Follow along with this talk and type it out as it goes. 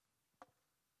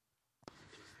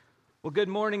Well, good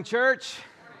morning, church.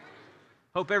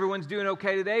 Hope everyone's doing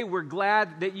okay today. We're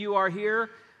glad that you are here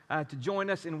to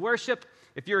join us in worship.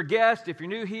 If you're a guest, if you're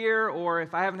new here, or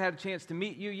if I haven't had a chance to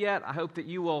meet you yet, I hope that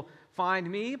you will find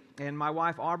me and my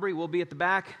wife Aubrey. We'll be at the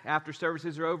back after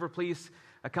services are over. Please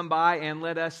come by and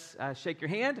let us shake your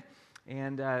hand.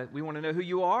 And we want to know who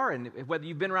you are, and whether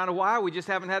you've been around a while, we just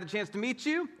haven't had a chance to meet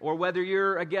you, or whether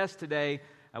you're a guest today,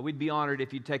 we'd be honored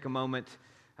if you'd take a moment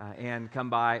and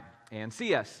come by and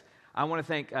see us. I want to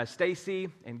thank Stacy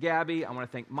and Gabby. I want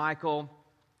to thank Michael.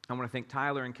 I want to thank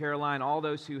Tyler and Caroline, all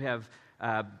those who have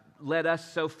led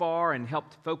us so far and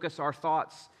helped focus our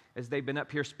thoughts as they've been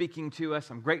up here speaking to us.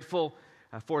 I'm grateful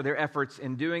for their efforts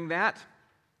in doing that.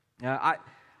 I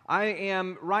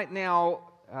am right now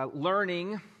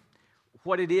learning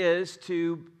what it is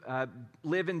to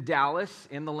live in Dallas,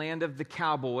 in the land of the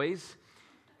Cowboys.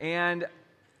 And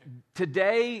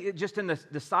today, just in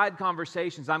the side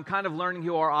conversations, I'm kind of learning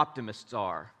who our optimists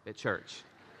are at church.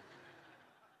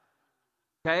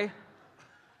 Okay?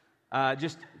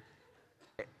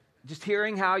 Just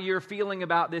hearing how you're feeling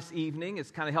about this evening is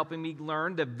kind of helping me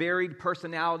learn the varied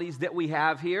personalities that we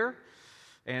have here.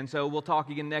 And so we'll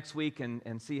talk again next week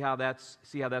and see how that's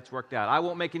worked out. I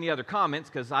won't make any other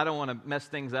comments because I don't want to mess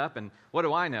things up. And what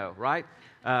do I know, right?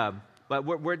 But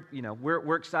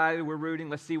we're excited. We're rooting.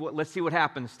 Let's see what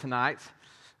happens tonight.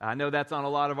 I know that's on a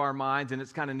lot of our minds, and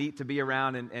it's kind of neat to be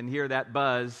around and hear that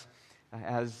buzz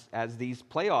as these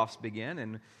playoffs begin,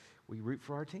 and we root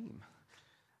for our team.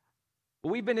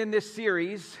 Well, we've been in this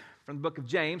series from the book of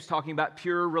James talking about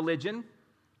pure religion,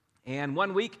 and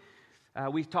one week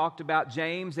we talked about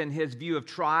James and his view of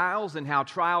trials and how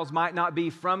trials might not be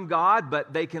from God,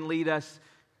 but they can lead us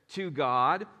to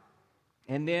God.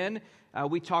 And then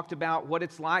we talked about what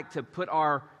it's like to put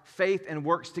our faith and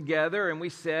works together, and we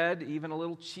said, even a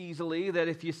little cheesily, that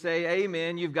if you say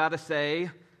amen, you've got to say,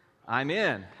 I'm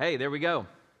in. Hey, there we go.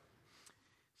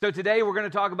 So today we're going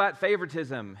to talk about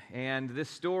favoritism and this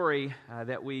story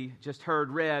that we just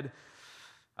heard read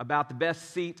about the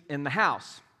best seat in the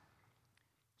house.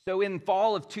 So in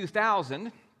fall of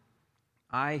 2000,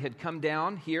 I had come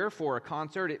down here for a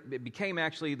concert. It became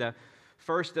actually the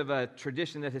first of a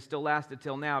tradition that has still lasted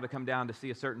till now to come down to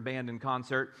see a certain band in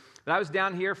concert. But I was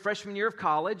down here freshman year of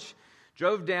college,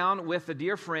 drove down with a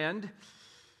dear friend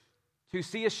to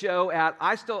see a show at,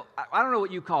 I don't know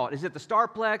what you call it. Is it the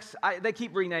Starplex? They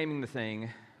keep renaming the thing,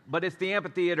 but it's the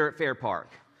amphitheater at Fair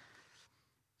Park.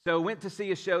 So went to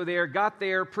see a show there, got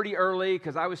there pretty early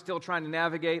because I was still trying to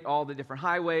navigate all the different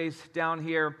highways down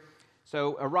here.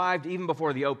 So arrived even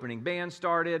before the opening band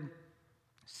started,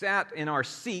 sat in our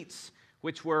seats,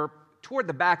 which were toward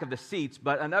the back of the seats,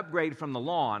 but an upgrade from the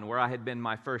lawn where I had been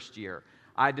my first year.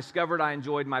 I discovered I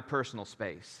enjoyed my personal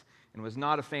space and was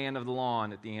not a fan of the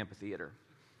lawn at the amphitheater.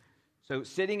 So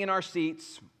sitting in our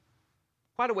seats,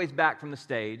 quite a ways back from the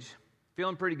stage,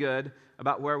 feeling pretty good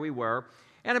about where we were.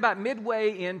 And about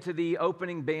midway into the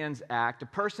opening band's act, a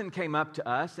person came up to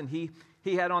us, and he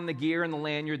had on the gear and the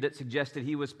lanyard that suggested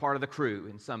he was part of the crew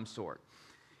in some sort.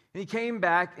 And he came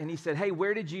back and he said, hey,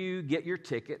 where did you get your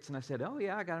tickets? And I said, oh,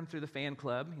 yeah, I got them through the fan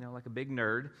club, like a big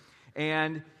nerd.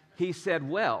 And he said,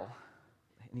 well,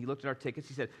 and he looked at our tickets,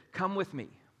 he said, come with me.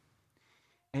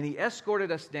 And he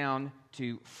escorted us down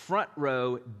to front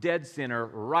row, dead center,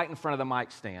 right in front of the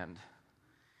mic stand.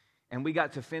 And we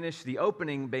got to finish the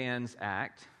opening band's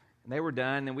act, and they were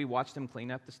done, and we watched them clean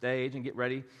up the stage and get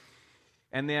ready.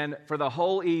 And then for the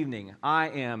whole evening, I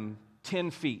am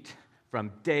 10 feet from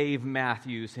Dave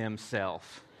Matthews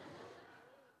himself.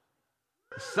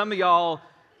 Some of y'all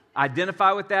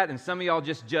identify with that, and some of y'all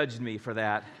just judged me for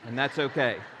that, and that's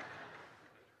okay.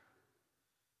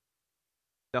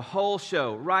 The whole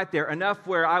show, right there, enough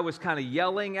where I was kind of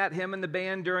yelling at him and the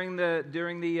band during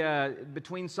the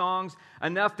between songs,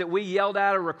 enough that we yelled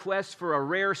out a request for a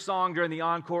rare song during the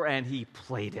encore, and he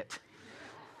played it.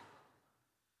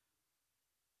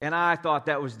 And I thought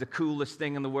that was the coolest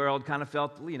thing in the world, kind of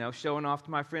felt, showing off to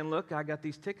my friend, look, I got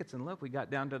these tickets, and look, we got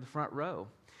down to the front row.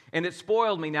 And it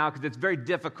spoiled me now because it's very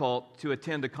difficult to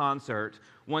attend a concert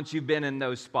once you've been in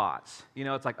those spots.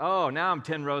 It's like, oh, now I'm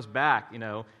 10 rows back,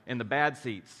 in the bad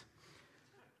seats.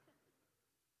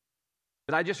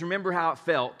 But I just remember how it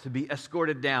felt to be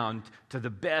escorted down to the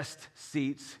best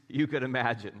seats you could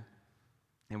imagine.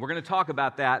 And we're going to talk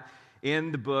about that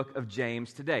in the book of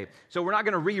James today. So we're not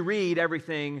going to reread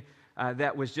everything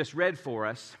that was just read for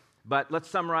us, but let's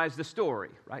summarize the story,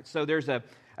 right? So there's a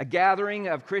gathering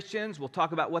of Christians. We'll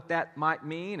talk about what that might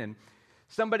mean, and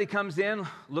somebody comes in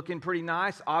looking pretty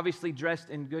nice, obviously dressed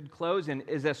in good clothes, and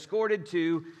is escorted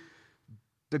to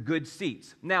the good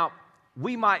seats. Now,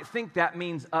 we might think that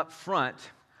means up front.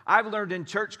 I've learned in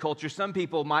church culture, some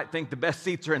people might think the best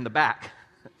seats are in the back.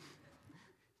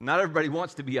 Not everybody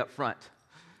wants to be up front.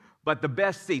 But the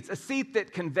best seats, a seat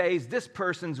that conveys this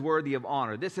person's worthy of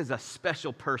honor. This is a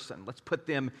special person. Let's put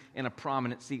them in a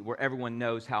prominent seat where everyone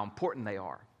knows how important they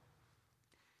are.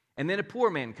 And then a poor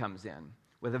man comes in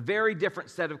with a very different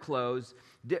set of clothes,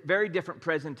 very different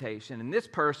presentation. And this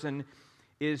person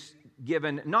is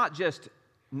given not just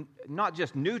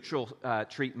neutral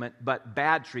treatment, but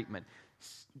bad treatment.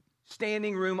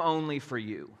 Standing room only for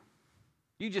you.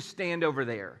 You just stand over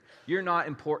there. You're not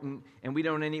important, and we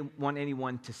don't want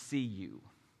anyone to see you.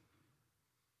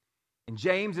 And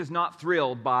James is not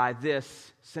thrilled by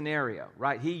this scenario,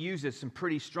 right? He uses some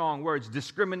pretty strong words.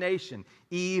 Discrimination,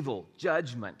 evil,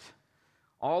 judgment.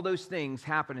 All those things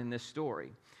happen in this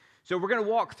story. So we're going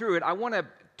to walk through it. I want to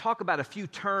talk about a few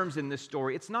terms in this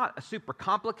story. It's not a super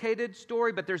complicated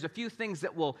story, but there's a few things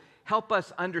that will help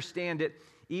us understand it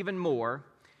even more.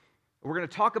 We're going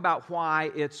to talk about why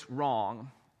it's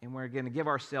wrong, and we're going to give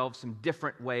ourselves some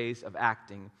different ways of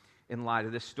acting in light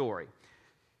of this story.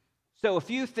 So a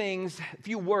few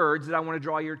words that I want to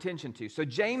draw your attention to. So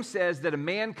James says that a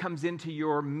man comes into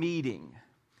your meeting.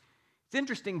 It's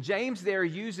interesting, James there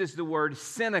uses the word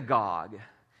synagogue.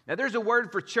 Now there's a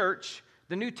word for church.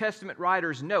 The New Testament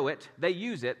writers know it. They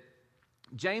use it.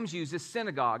 James uses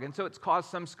synagogue, and so it's caused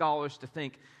some scholars to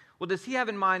think, well, does he have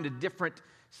in mind a different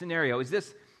scenario? Is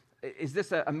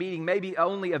this a meeting maybe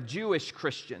only of Jewish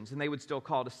Christians, and they would still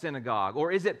call it a synagogue?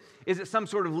 Or is it some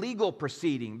sort of legal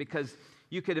proceeding? Because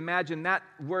you could imagine that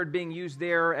word being used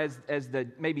there as the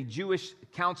maybe Jewish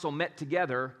council met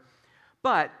together.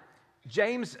 But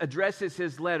James addresses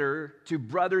his letter to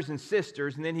brothers and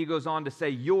sisters, and then he goes on to say,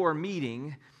 your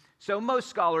meeting. So most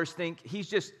scholars think he's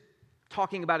just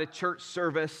talking about a church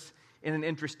service in an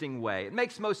interesting way. It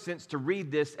makes most sense to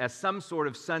read this as some sort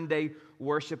of Sunday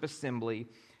worship assembly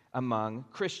among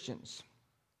Christians.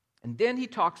 And then he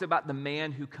talks about the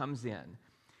man who comes in.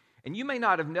 And you may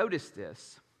not have noticed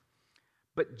this,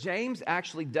 but James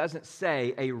actually doesn't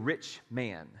say a rich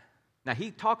man. Now,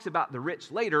 he talks about the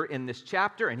rich later in this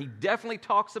chapter, and he definitely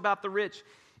talks about the rich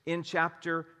in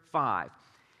chapter 5.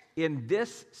 In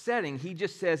this setting, he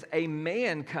just says a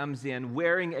man comes in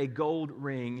wearing a gold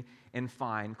ring and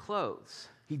fine clothes.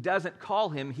 He doesn't call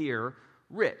him here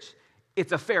rich.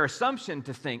 It's a fair assumption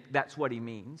to think that's what he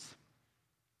means.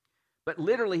 But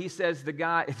literally he says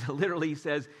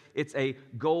it's a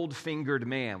gold-fingered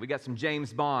man. We got some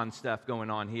James Bond stuff going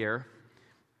on here.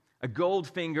 A gold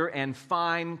finger and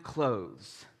fine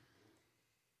clothes.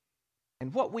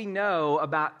 And what we know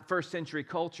about first century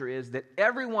culture is that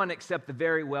everyone except the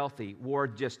very wealthy wore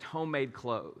just homemade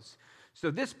clothes.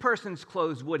 So this person's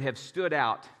clothes would have stood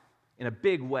out in a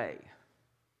big way.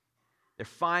 They're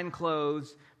fine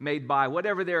clothes made by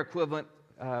whatever their equivalent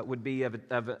would be of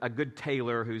a good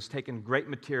tailor who's taken great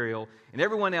material, and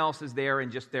everyone else is there in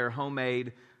just their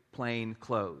homemade, plain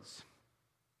clothes.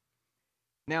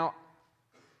 Now,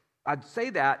 I'd say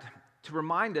that to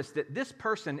remind us that this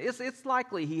person, it's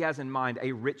likely he has in mind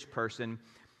a rich person,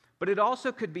 but it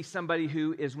also could be somebody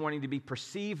who is wanting to be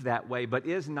perceived that way, but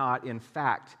is not, in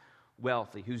fact,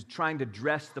 wealthy, who's trying to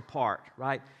dress the part,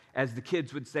 right? As the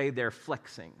kids would say, they're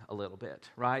flexing a little bit,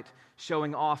 right?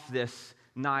 Showing off this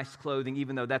nice clothing,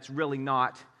 even though that's really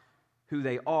not who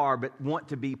they are, but want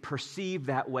to be perceived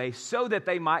that way so that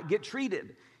they might get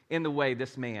treated in the way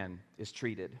this man is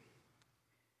treated.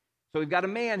 So we've got a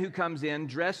man who comes in,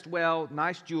 dressed well,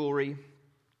 nice jewelry,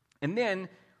 and then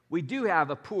we do have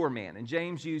a poor man, and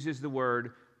James uses the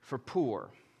word for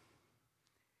poor.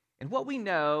 And what we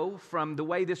know from the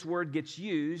way this word gets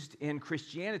used in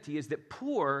Christianity is that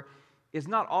poor is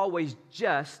not always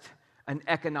just an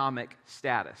economic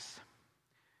status.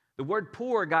 The word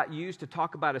poor got used to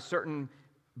talk about a certain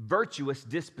virtuous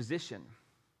disposition.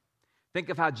 Think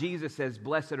of how Jesus says,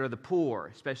 blessed are the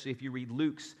poor, especially if you read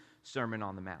Luke's Sermon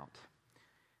on the Mount.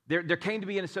 There came to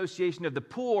be an association of the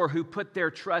poor who put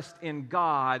their trust in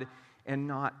God and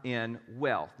not in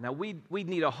wealth. Now, we'd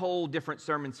need a whole different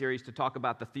sermon series to talk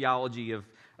about the theology of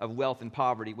wealth and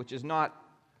poverty, which is not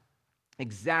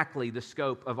exactly the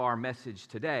scope of our message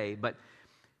today, but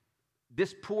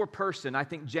this poor person, I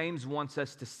think James wants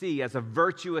us to see as a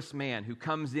virtuous man who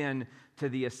comes in to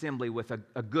the assembly with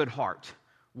a good heart,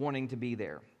 wanting to be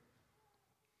there.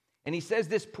 And he says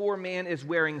this poor man is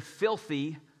wearing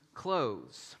filthy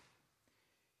clothes.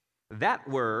 That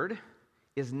word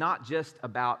is not just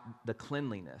about the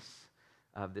cleanliness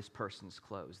of this person's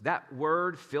clothes. That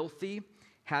word, filthy,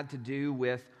 had to do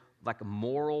with like a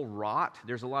moral rot.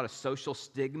 There's a lot of social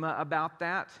stigma about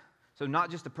that. So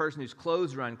not just a person whose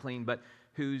clothes are unclean, but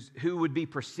who would be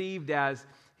perceived as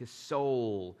His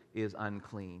soul is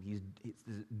unclean. He's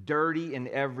dirty in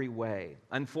every way.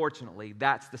 Unfortunately,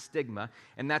 that's the stigma,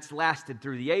 and that's lasted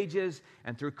through the ages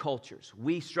and through cultures.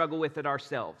 We struggle with it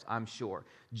ourselves, I'm sure,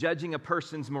 judging a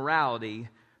person's morality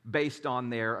based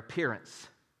on their appearance.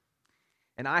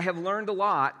 And I have learned a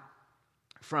lot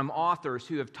from authors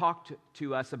who have talked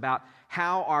to us about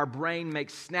how our brain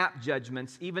makes snap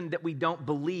judgments, even that we don't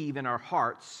believe in our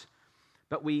hearts,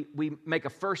 but we make a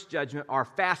first judgment, our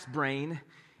fast brain,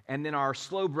 and then our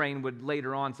slow brain would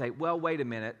later on say, well, wait a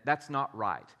minute, that's not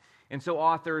right. And so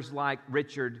authors like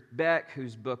Richard Beck,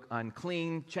 whose book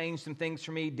Unclean changed some things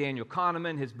for me, Daniel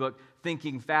Kahneman, his book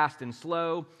Thinking Fast and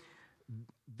Slow,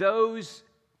 those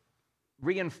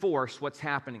reinforce what's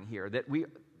happening here,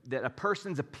 that a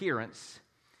person's appearance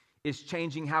is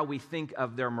changing how we think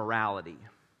of their morality.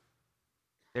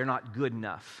 They're not good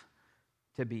enough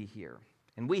to be here.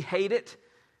 And we hate it,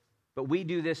 but we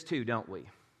do this too, don't we?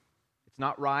 It's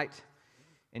not right,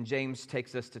 and James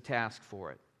takes us to task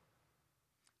for it.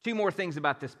 Two more things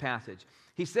about this passage.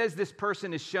 He says this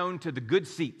person is shown to the good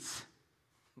seats.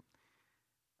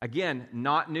 Again,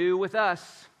 not new with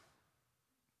us.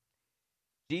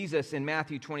 Jesus in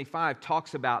Matthew 25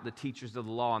 talks about the teachers of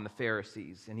the law and the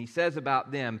Pharisees, and he says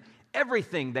about them,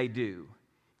 everything they do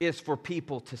is for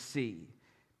people to see.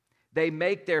 They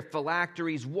make their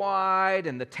phylacteries wide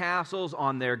and the tassels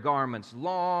on their garments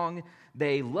long.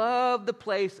 They love the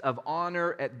place of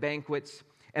honor at banquets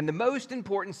and the most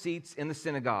important seats in the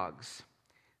synagogues.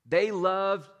 They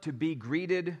love to be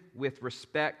greeted with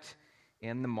respect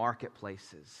in the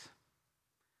marketplaces.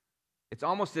 It's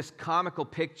almost this comical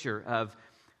picture of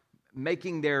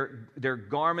making their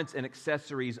garments and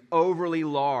accessories overly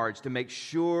large to make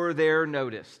sure they're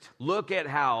noticed. Look at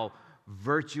how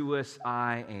virtuous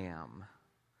I am.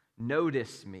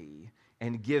 Notice me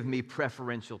and give me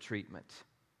preferential treatment.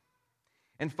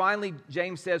 And finally,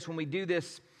 James says when we do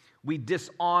this, we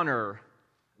dishonor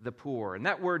the poor. And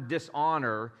that word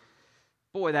dishonor,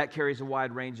 boy, that carries a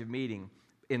wide range of meaning.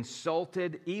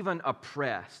 Insulted, even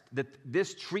oppressed. That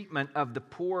this treatment of the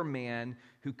poor man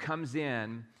who comes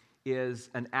in is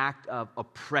an act of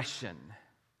oppression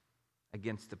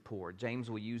against the poor. James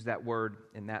will use that word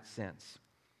in that sense.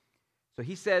 So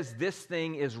he says this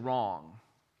thing is wrong.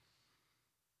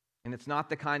 And it's not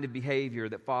the kind of behavior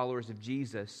that followers of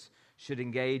Jesus should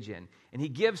engage in. And he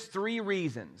gives three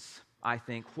reasons, I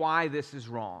think, why this is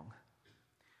wrong.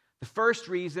 The first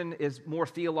reason is more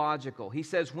theological. He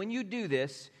says, when you do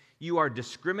this, you are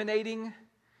discriminating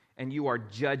and you are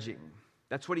judging.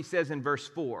 That's what he says in verse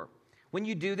 4. When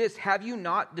you do this, have you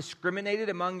not discriminated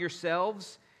among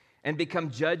yourselves and become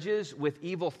judges with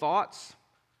evil thoughts?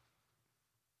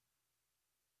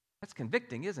 That's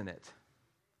convicting, isn't it?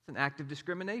 It's an act of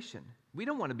discrimination. We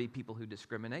don't want to be people who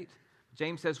discriminate.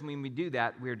 James says when we do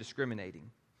that, we are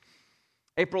discriminating.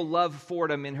 April Love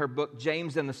Fordham, in her book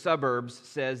James and the Suburbs,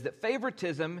 says that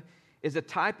favoritism is a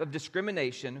type of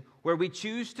discrimination where we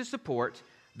choose to support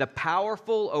the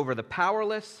powerful over the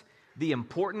powerless, the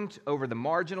important over the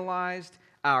marginalized,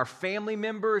 our family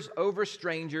members over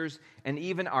strangers, and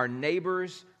even our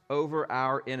neighbors over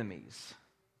our enemies.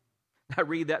 I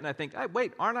read that and I think, hey,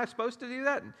 wait, aren't I supposed to do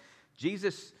that? And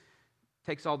Jesus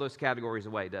takes all those categories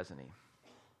away, doesn't he?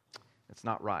 It's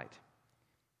not right.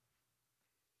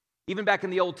 Even back in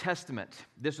the Old Testament,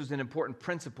 this was an important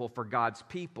principle for God's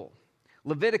people.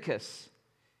 Leviticus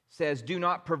says, do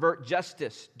not pervert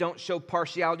justice. Don't show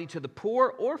partiality to the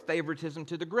poor or favoritism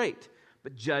to the great,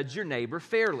 but judge your neighbor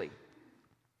fairly.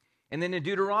 And then in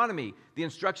Deuteronomy, the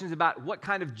instructions about what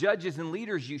kind of judges and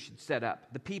leaders you should set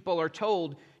up. The people are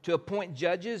told to appoint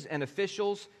judges and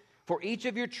officials for each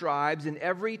of your tribes in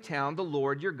every town the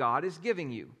Lord your God is giving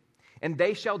you. And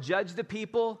they shall judge the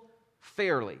people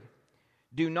fairly.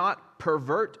 Do not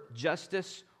pervert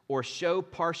justice or show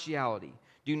partiality.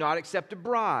 Do not accept a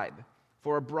bribe,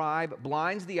 for a bribe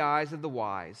blinds the eyes of the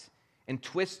wise and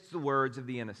twists the words of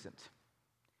the innocent.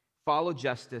 Follow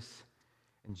justice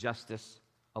and justice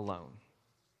alone.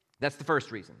 That's the first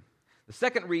reason. The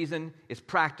second reason is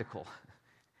practical.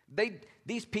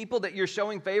 These people that you're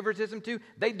showing favoritism to,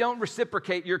 they don't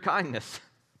reciprocate your kindness.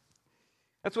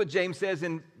 That's what James says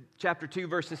in chapter 2,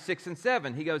 verses 6 and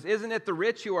 7. He goes, isn't it the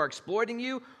rich who are exploiting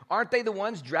you? Aren't they the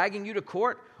ones dragging you to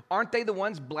court? Aren't they the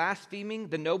ones blaspheming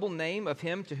the noble name of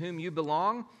him to whom you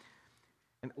belong?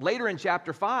 And later in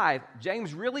chapter 5,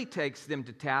 James really takes them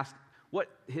to task. What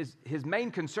his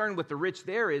main concern with the rich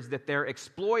there is that they're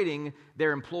exploiting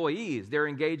their employees. They're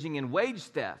engaging in wage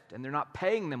theft, and they're not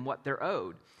paying them what they're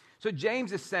owed. So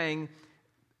James is saying,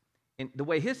 in the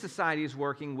way his society is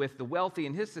working with the wealthy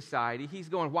in his society, he's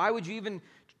going, why would you even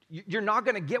you're not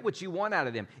going to get what you want out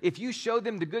of them. If you show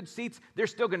them the good seats, they're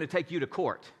still going to take you to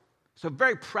court. So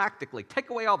very practically, take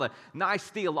away all the nice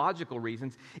theological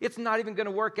reasons. It's not even going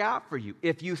to work out for you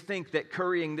if you think that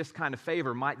currying this kind of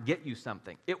favor might get you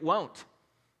something. It won't.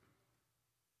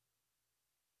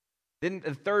 Then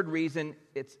the third reason,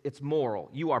 it's moral.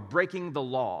 You are breaking the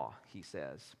law, he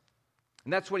says.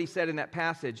 And that's what he said in that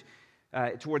passage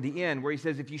toward the end, where he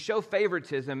says, if you show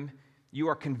favoritism, you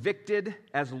are convicted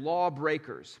as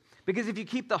lawbreakers. Because if you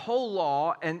keep the whole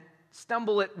law and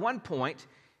stumble at one point,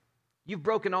 you've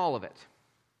broken all of it.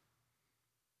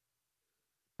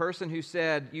 Person who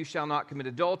said, you shall not commit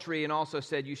adultery, and also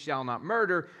said, you shall not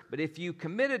murder. But if you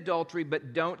commit adultery, but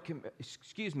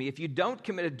if you don't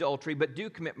commit adultery, but do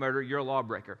commit murder, you're a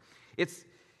lawbreaker. It's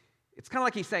kind of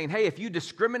like he's saying, hey, if you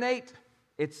discriminate,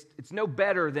 it's no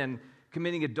better than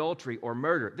committing adultery or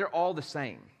murder. They're all the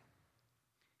same.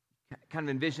 Kind of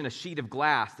envision a sheet of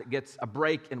glass that gets a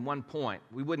break in one point.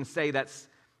 We wouldn't say that's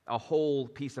a whole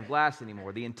piece of glass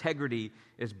anymore. The integrity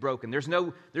is broken. There's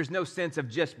no sense of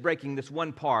just breaking this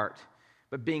one part,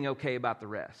 but being okay about the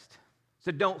rest.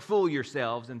 So don't fool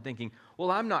yourselves in thinking, well,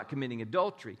 I'm not committing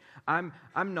adultery. I'm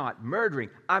not murdering.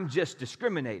 I'm just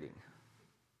discriminating.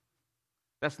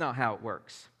 That's not how it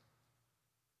works.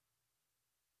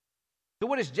 So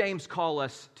what does James call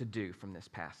us to do from this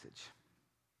passage?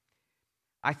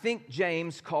 I think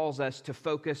James calls us to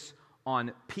focus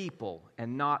on people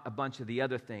and not a bunch of the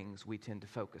other things we tend to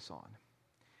focus on.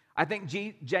 I think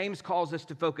James calls us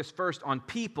to focus first on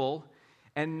people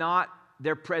and not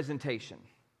their presentation.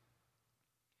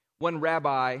 One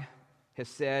rabbi has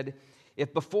said,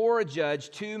 if before a judge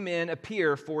 2 men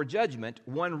appear for judgment,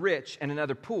 one rich and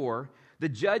another poor, the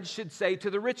judge should say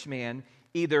to the rich man,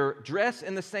 either dress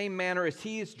in the same manner as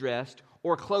he is dressed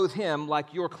or clothe him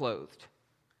like you're clothed.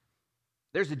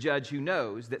 There's a judge who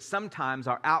knows that sometimes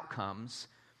our outcomes,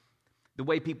 the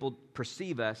way people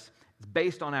perceive us, is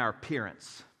based on our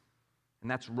appearance,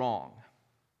 and that's wrong.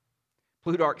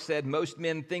 Plutarch said, most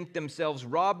men think themselves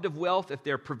robbed of wealth if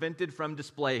they're prevented from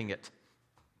displaying it.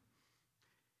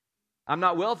 I'm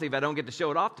not wealthy if I don't get to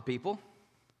show it off to people,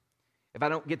 if I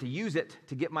don't get to use it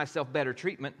to get myself better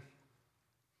treatment.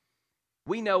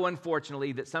 We know,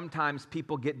 unfortunately, that sometimes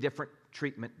people get different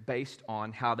treatment based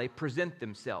on how they present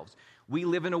themselves. We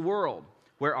live in a world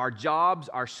where our jobs,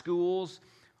 our schools,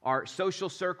 our social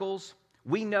circles,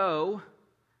 we know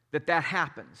that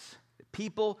happens.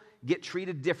 People get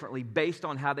treated differently based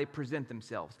on how they present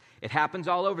themselves. It happens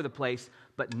all over the place,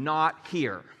 but not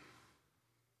here.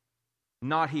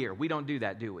 Not here. We don't do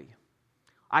that, do we?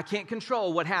 I can't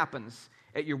control what happens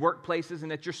at your workplaces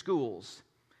and at your schools.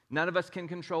 None of us can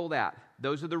control that.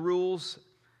 Those are the rules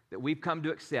that we've come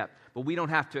to accept, but we don't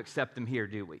have to accept them here,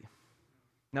 do we?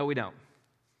 No, we don't.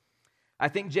 I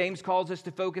think James calls us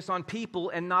to focus on people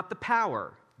and not the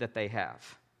power that they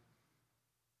have.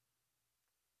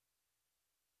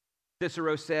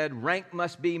 Cicero said, rank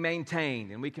must be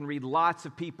maintained, and we can read lots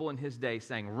of people in his day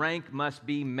saying, rank must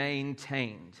be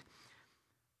maintained.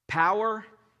 Power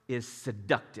is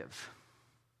seductive.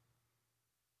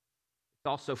 It's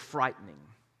also frightening.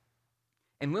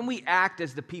 And when we act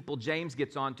as the people James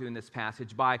gets onto in this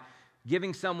passage by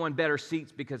giving someone better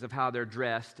seats because of how they're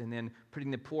dressed and then putting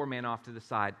the poor man off to the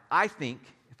side, I think,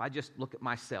 if I just look at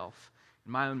myself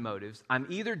and my own motives, I'm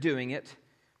either doing it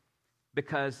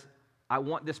because I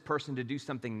want this person to do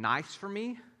something nice for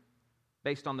me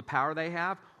based on the power they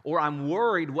have, or I'm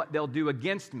worried what they'll do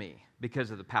against me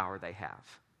because of the power they have.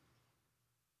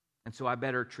 And so I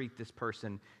better treat this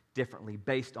person differently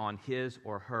based on his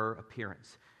or her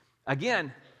appearance.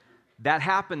 Again, that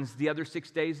happens the other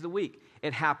 6 days of the week.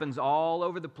 It happens all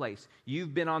over the place.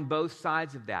 You've been on both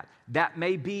sides of that. That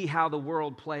may be how the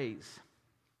world plays,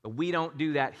 but we don't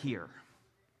do that here.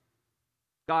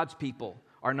 God's people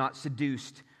are not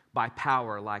seduced by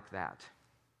power like that.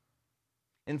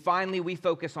 And finally, we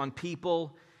focus on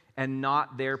people and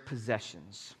not their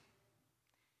possessions.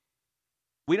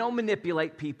 We don't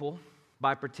manipulate people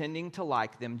by pretending to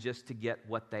like them just to get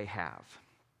what they have.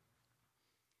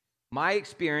 My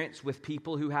experience with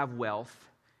people who have wealth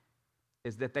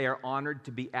is that they are honored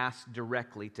to be asked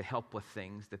directly to help with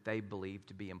things that they believe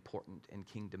to be important in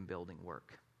kingdom-building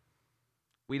work.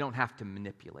 We don't have to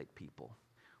manipulate people.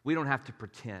 We don't have to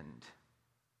pretend.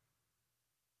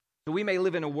 So we may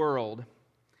live in a world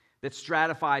that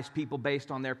stratifies people based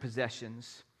on their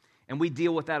possessions, and we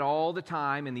deal with that all the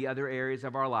time in the other areas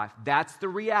of our life. That's the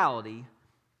reality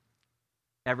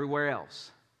everywhere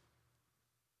else,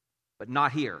 but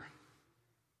not here.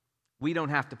 We don't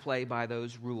have to play by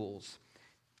those rules.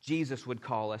 Jesus would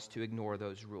call us to ignore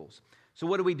those rules. So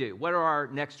what do we do? What are our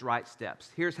next right steps?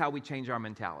 Here's how we change our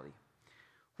mentality.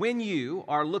 When you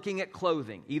are looking at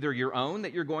clothing, either your own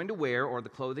that you're going to wear or the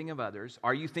clothing of others,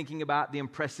 are you thinking about the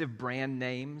impressive brand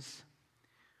names?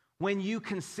 When you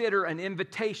consider an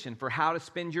invitation for how to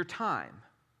spend your time,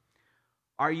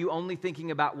 are you only thinking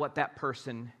about what that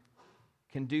person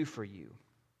can do for you?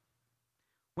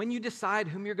 When you decide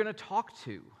whom you're going to talk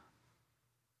to,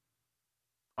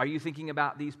 are you thinking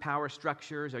about these power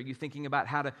structures? Are you thinking about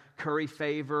how to curry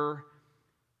favor?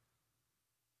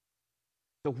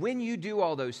 So when you do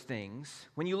all those things,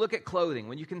 when you look at clothing,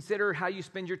 when you consider how you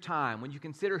spend your time, when you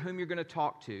consider whom you're going to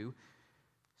talk to,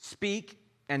 speak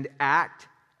and act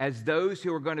as those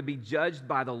who are going to be judged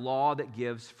by the law that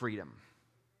gives freedom.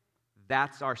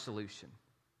 That's our solution.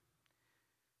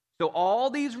 So all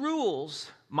these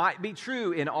rules might be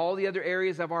true in all the other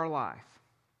areas of our life.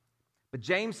 But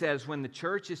James says when the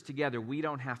church is together, we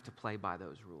don't have to play by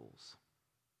those rules.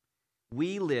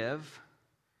 We live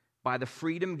by the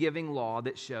freedom-giving law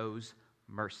that shows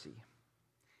mercy.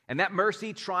 And that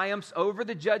mercy triumphs over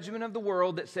the judgment of the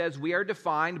world that says we are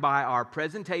defined by our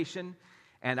presentation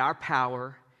and our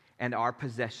power and our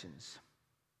possessions.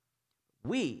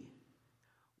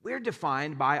 We're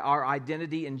defined by our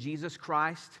identity in Jesus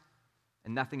Christ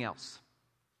and nothing else.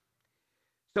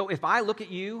 So if I look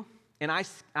at you and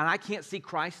I can't see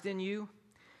Christ in you,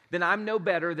 then I'm no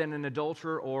better than an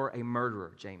adulterer or a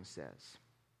murderer, James says.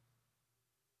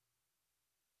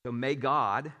 So may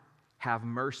God have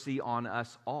mercy on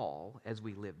us all as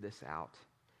we live this out.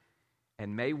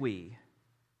 And may we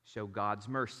show God's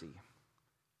mercy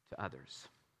to others.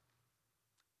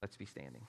 Let's be standing.